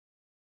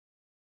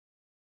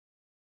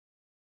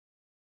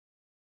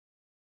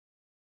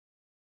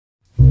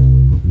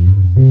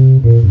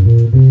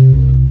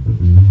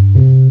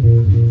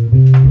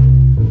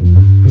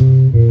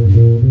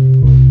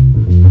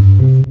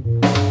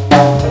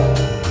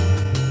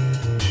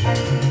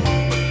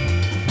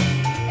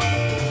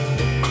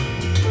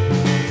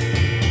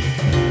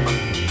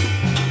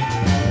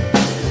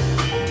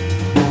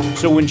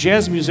So when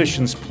jazz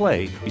musicians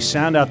play, we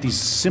sound out these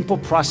simple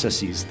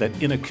processes that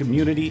in a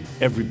community,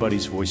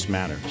 everybody's voice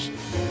matters.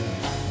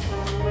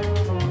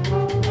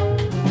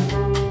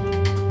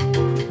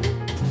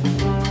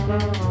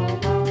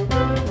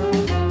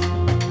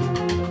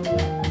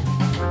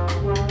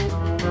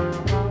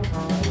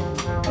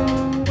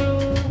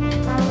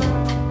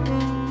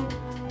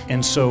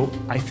 And so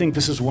I think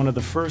this is one of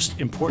the first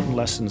important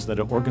lessons that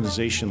an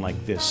organization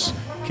like this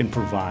can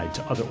provide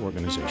to other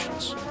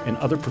organizations, in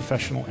other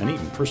professional and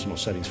even personal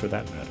settings for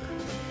that matter,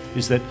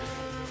 is that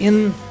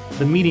in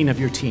the meeting of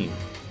your team,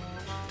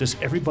 does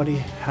everybody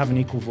have an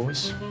equal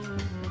voice?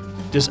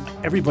 Does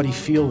everybody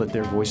feel that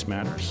their voice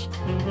matters?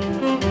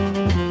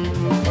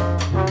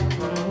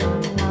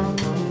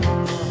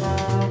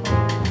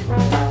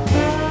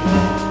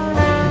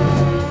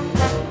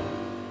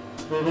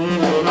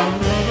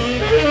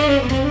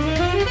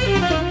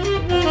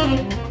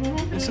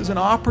 This is an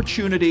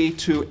opportunity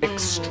to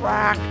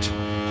extract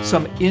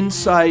some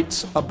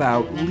insights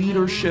about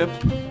leadership,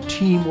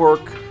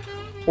 teamwork,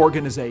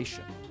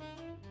 organization.